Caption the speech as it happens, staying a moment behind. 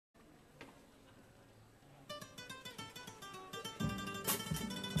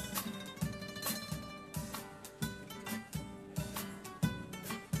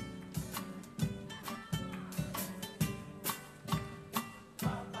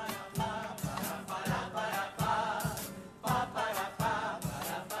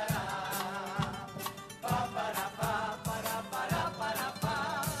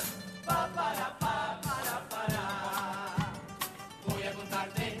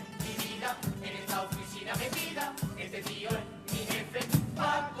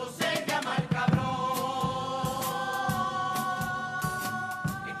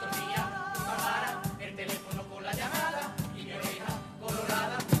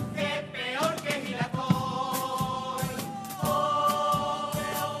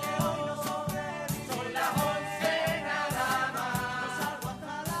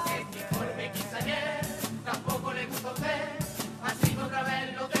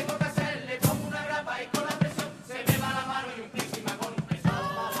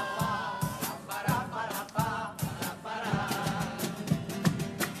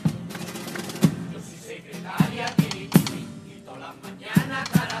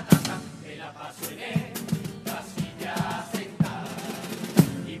la paso en esta silla sentada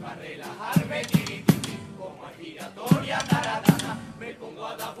y para relajarme, como a giratoria, taradana, me pongo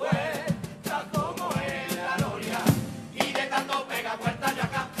a dar vueltas como en la gloria y de tanto pega vueltas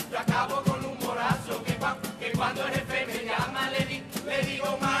yo acabo con un morazo que cuando el jefe me llama le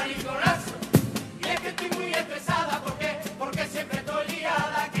digo mariconazo. Y es que estoy muy estresada porque siempre estoy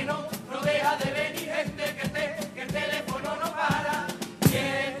liada, que no deja de venir gente, que el teléfono no para, y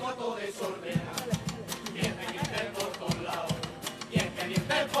es todo desordenado, y es pendiente por todos lados, y es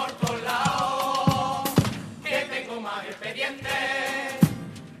pendiente por todos lados, que tengo más expedientes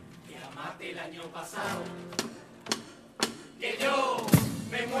que amate el año pasado, que yo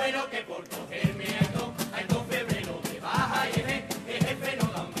me muero que por cogerme a estos febrero de baja y el jefe no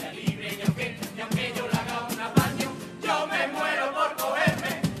da un día libre, y aunque yo le haga un apaño, yo me muero por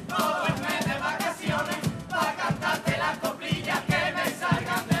cogerme todo el mes de vacaciones para cantarte las coplillas que me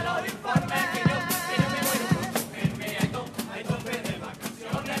salgan de los informes, que yo me muero por cogerme a estos meses de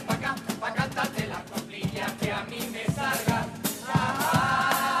vacaciones para cantarte las coplillas que a mí me salgan.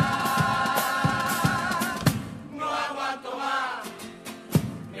 No aguanto más,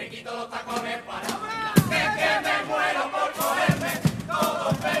 me quito los tacones para bailar, que me muero por cogerme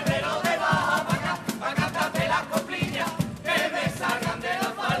todo febrero de baja para cantarte las coplillas que me salgan de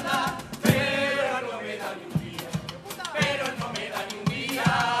la falda, pero no me da ni un día, pero no me da ni un día,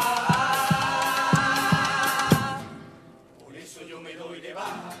 por eso yo me doy de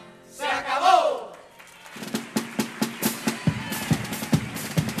baja, ¡se acabó!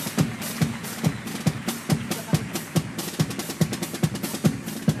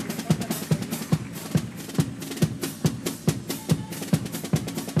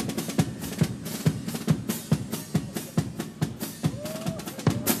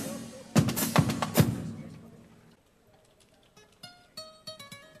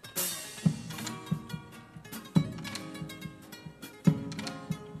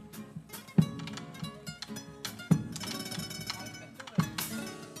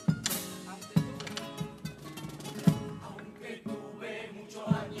 Aunque tuve muchos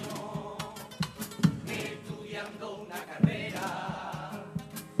años estudiando una carrera,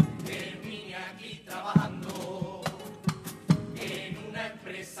 terminé aquí trabajando en una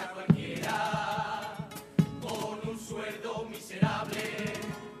empresa cualquiera, con un sueldo miserable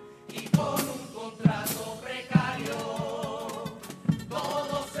y con un contrato precario.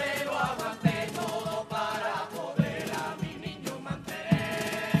 Todo se lo aguanté, todo para poder a mi niño mantener.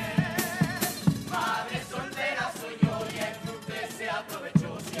 Madre soltera soy yo y es que usted se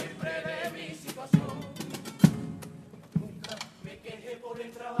aprovechó siempre de mi situación. Nunca me quejé por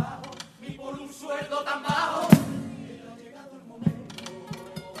el trabajo ni por un sueldo tan bajo, pero ha llegado el momento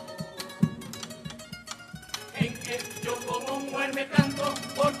en que yo como mujer me planto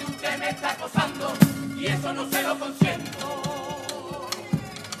porque usted me está acosando y eso no se lo consiento.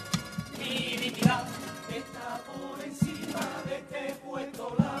 Mi dignidad está por encima de este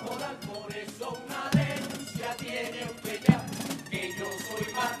puesto laboral, por eso una denuncia tiene usted ya, que yo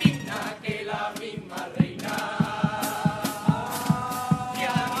soy más digna que la misma reina. Y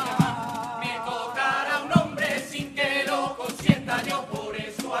a mí nada más me tocará un hombre sin que lo consienta yo, por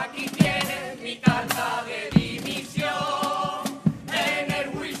eso aquí tiene mi carta de dimisión. En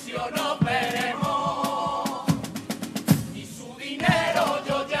el juicio no veremos y su dinero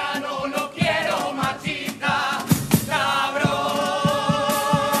yo ya no lo quiero, machista, cabrón.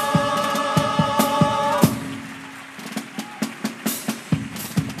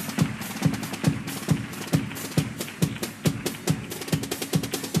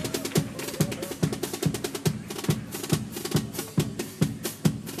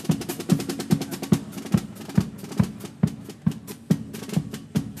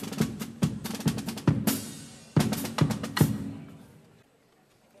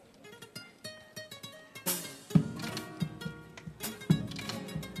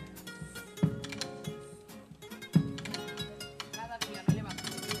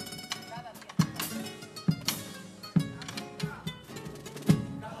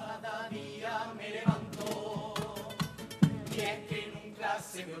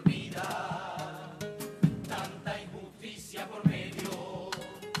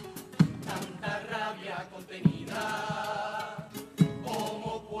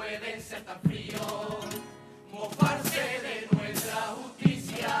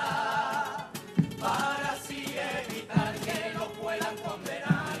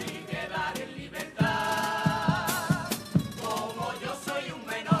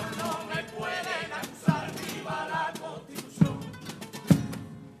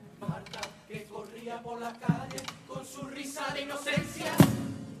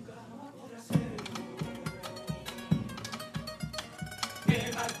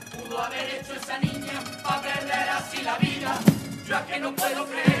 haber hecho esa niña para perder así la vida? Yo es que no puedo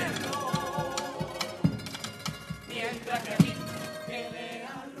creerlo. Mientras que a ti, que le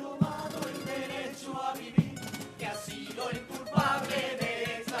han robado el derecho a vivir, que ha sido el culpable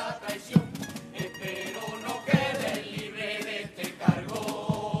de esa traición, espero no quede libre de este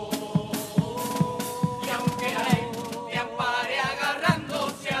cargo. Y aunque la ley te ampare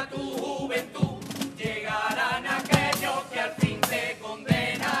agarrándose a tu juventud, llegarán aquellos que al fin te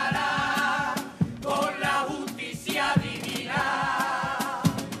condenarán con la justicia divina.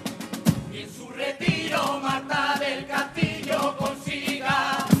 Y en su retiro Marta del Castillo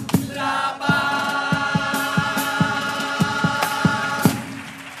consiga la paz.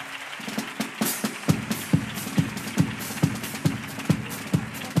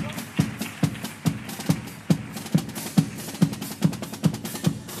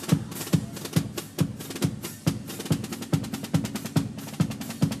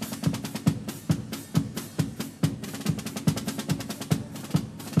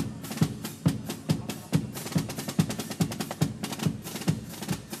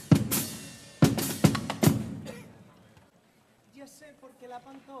 Ya sé por qué la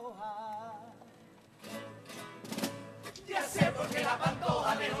Pantoja. Ya sé por qué la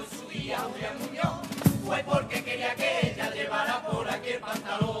Pantoja dejó en su día a Julián Muñoz. Fue porque quería que ella llevara por aquí el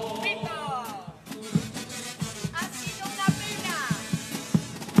pantalón. Ha sido una pena.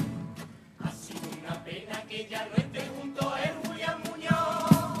 Ha sido una pena que ella no esté junto a él, Julián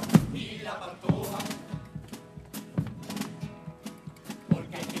Muñoz y la Pantoja.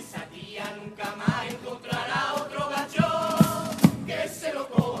 Porque es que esa tía nunca más encontrará otro gacho que se lo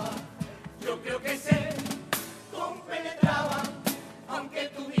coja. Yo creo que se compenetraba, aunque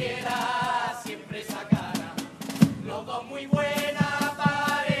tuviera siempre esa cara. Los dos muy buena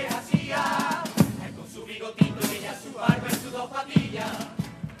pareja hacía, él con su bigotito y ella su barba y sus dos patillas.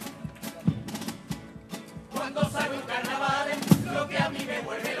 Cuando salgo en carnavales, lo que a mí me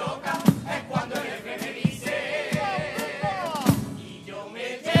vuelve loca es cuando el jefe me dice y yo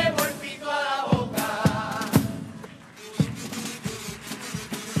me llevo el pito a la boca.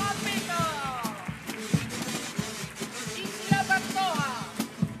 ¡Papito! ¿Y si la Pantoja?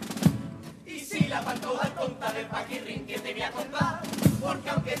 Y si la Pantoja es tonta del paquirrín que te voy a contar, porque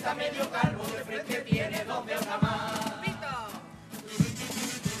aunque está medio calvo de frente tiene dos de otra más. ¡Papito!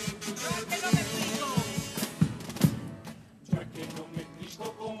 Yo es que no me explico. Yo es que no me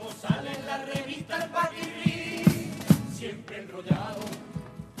explico cómo sale en la revista el paquirrín, siempre enrollado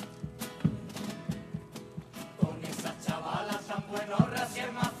con esas chavalas tan buenorras y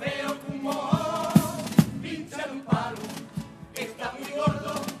el más feo que un mojón. Pincha un palo, está muy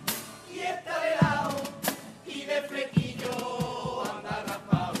gordo y está de lado y de flequillo anda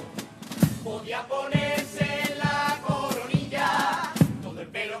raspado. Podía ponerse la coronilla, todo el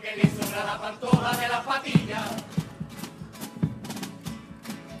pelo que le sobra a la Pantoja de las patillas.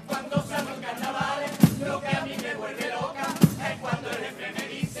 Cuando salgo en carnavales, lo que a mí me vuelve loca es cuando el jefe me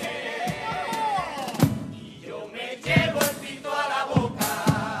dice y yo me llevo el pito a la boca.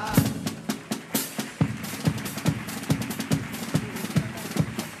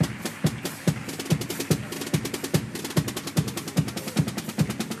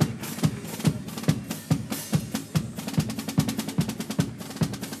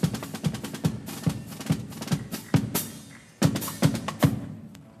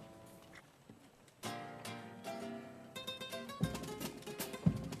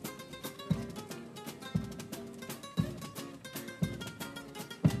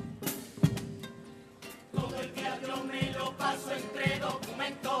 Todo el día yo me lo paso entre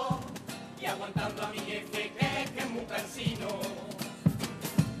documentos y aguantando a mi jefe que es muy cansino.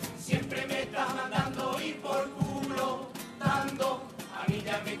 Siempre me está mandando ir por culo, dando, a mí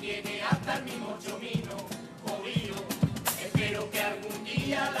ya me tiene hasta el mismo chomino, jodido. Espero que algún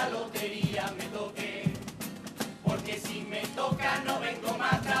día la lotería me toque, porque si me toca no vengo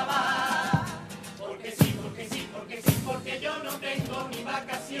más a trabajar. Porque sí, porque sí, porque sí, porque yo no tengo ni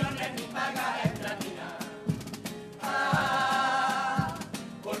vacaciones ni paga extra ni nada. Ah,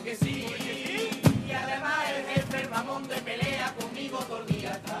 porque sí, y además el jefe el mamón de pelea conmigo todo el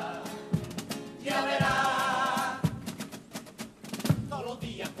día está. Ya verás, todos los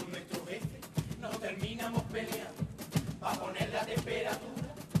días con nuestro jefe nos terminamos peleando para poner la temperatura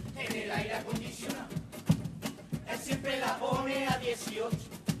en el aire acondicionado. Él siempre la pone a 18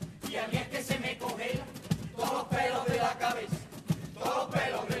 y a mí es que se me congela todos los pelos de la cabeza, todos los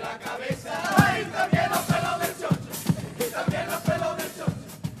pelos de la cabeza. ¡Ay, también los pelos del chocho! Y también los pelos del chocho.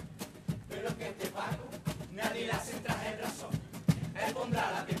 Pero es que este pago nadie le hace traje en razón. Él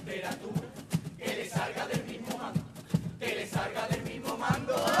pondrá la temperatura que le salga del mismo mando, que le salga del mismo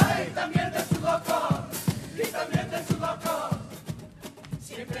mando. ¡Ay,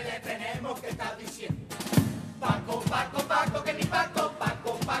 Paco, Paco, que mi Paco,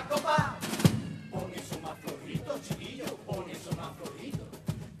 Paco, Paco, pa. Pon eso más flojito, chiquillo, pon eso más flojito.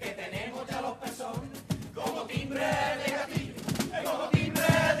 Que tenemos ya los pezones como timbre de gatillo, como timbre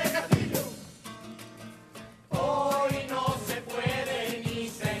de gatillo. Hoy no se puede ni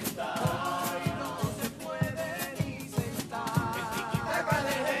sentar. Hoy no se puede ni sentar. El tiquitaca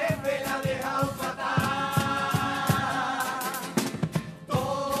del jefe la ha dejado fatal.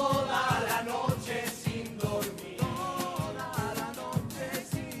 Toda la noche sin dormir. Toda la noche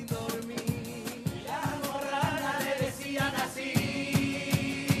sin dormir. Y las morranas le decían así.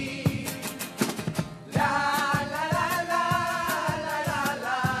 La la la la la la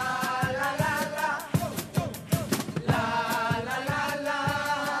la la la la. La la la la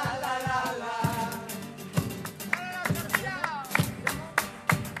la la la.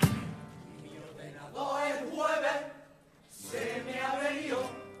 Mi ordenador el jueves se me averió.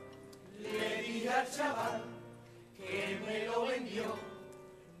 Le dije al chaval que me lo vendió.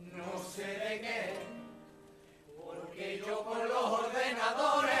 No sé de qué, porque yo con los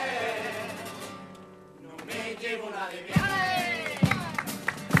ordenadores no me llevo nada de viaje.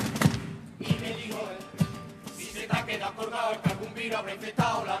 Y me dijo él, si se te ha quedado colgado es que algún virus habrá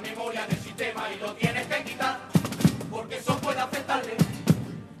infectado la memoria del sistema y lo tienes que quitar, porque eso puede afectarle.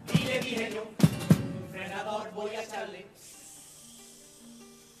 Y le dije yo, un frenador voy a echarle.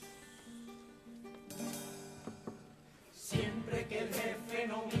 Siempre que el jefe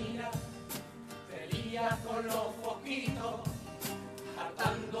no mira, te lías con los foquitos,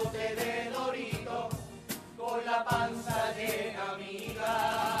 hartándote de dorito, con la panza llena amiga.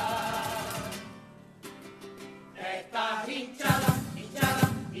 Estás hinchada,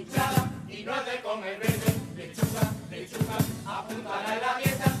 hinchada, hinchada, y no es de comer verde, lechuga, lechuga, apúntala en la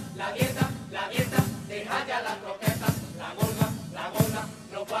dieta, la dieta, la dieta, deja ya las croquetas, la gorda,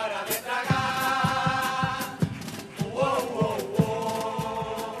 no para de tragar. Wow, wow,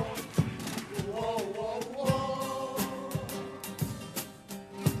 wow. Wow, wow, wow.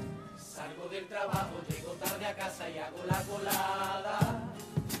 Salgo del trabajo, llego tarde a casa y hago la colada.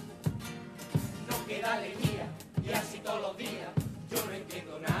 No queda alegría, y así todos los días, yo no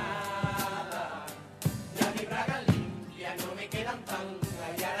entiendo nada. Ya mi braga limpia, no me quedan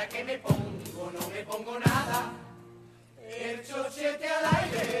tangas, y ahora que me pongo, no me pongo nada. El chochete al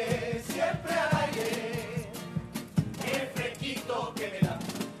aire, siempre al aire, el fresquito que me da,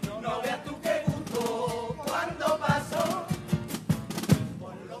 no veas tú qué gusto cuando paso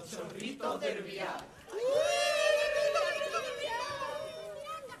por los chorritos del viaje.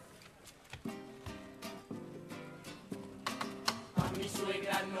 A mi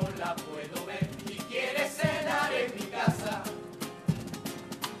suegra no la puedo ver y quiere cenar en mi casa.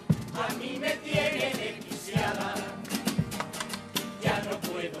 A mí me tiene desquiciada. Ya no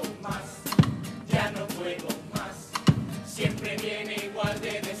puedo más, ya no puedo más. Siempre viene igual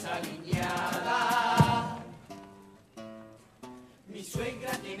de desaliñada. Mi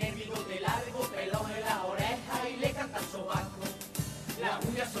suegra tiene bigote largo, pelos en las orejas y le canta el sobaco. Las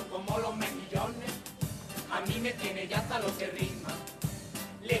uñas son como los mejillones. A mí me tiene ya hasta los que riman.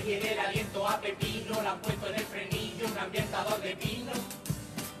 Le quiere el aliento a pepino, la han puesto en el frenillo un ambientador de pino.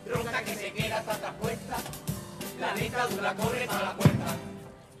 Ronca que se queda hasta atrás puesta, la dentadura corre para la puerta.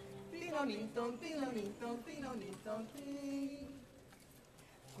 Tinoniton, tinoniton, tinoniton, tin.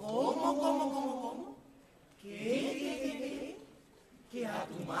 ¿Cómo? ¿Qué? ¿Que a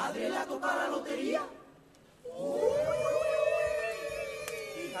tu madre la toca la lotería?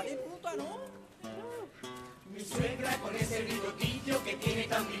 Hija de puta, ¿no? Mi suegra con ese bigotillo que tiene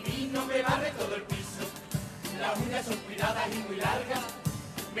tan divino me barre todo el piso. Las uñas son cuidadas y muy largas,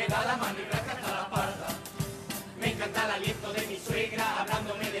 me da la mano y rasca hasta la espalda. Me encanta el aliento de mi suegra,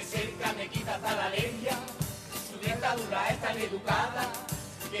 hablándome de cerca me quita hasta la alergia. Su dentadura es tan educada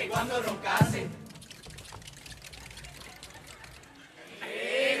que cuando roncase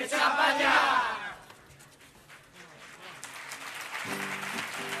 ¡echa para allá!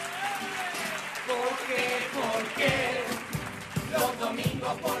 ¿Por qué los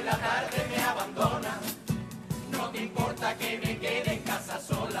domingos por la tarde me abandonas? No te importa que me quede en casa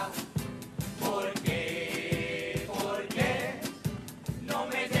sola. ¿Por qué no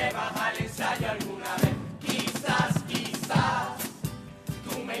me llevas al ensayo alguna vez? Quizás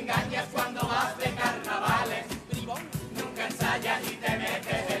tú me engañas cuando vas de carnavales. Nunca ensayas y te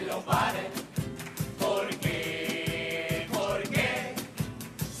metes en los bares. ¿Por qué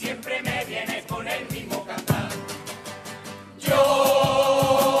siempre me vienes con el mismo cantar?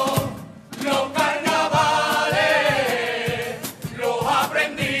 Yo los carnavales los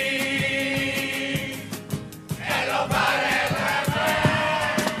aprendí en los bares.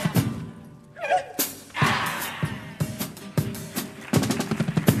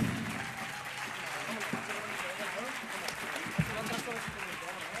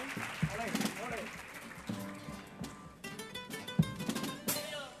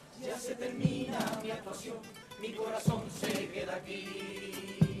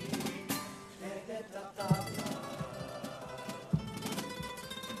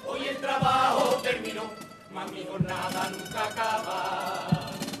 mas mi jornada nunca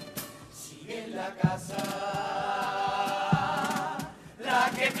acaba. Sigue en la casa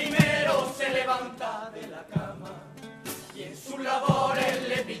la que primero se levanta de la cama y en sus labores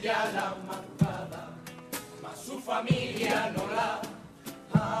le pilla la madrugada, mas su familia no la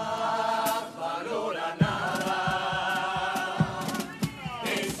valora nada.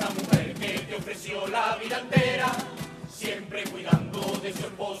 Esa mujer que te ofreció la vida entera, siempre cuidando de su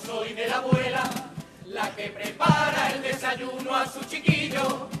esposo y de la abuela, la que prepara el desayuno a su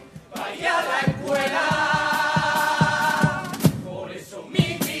chiquillo para ir a la escuela.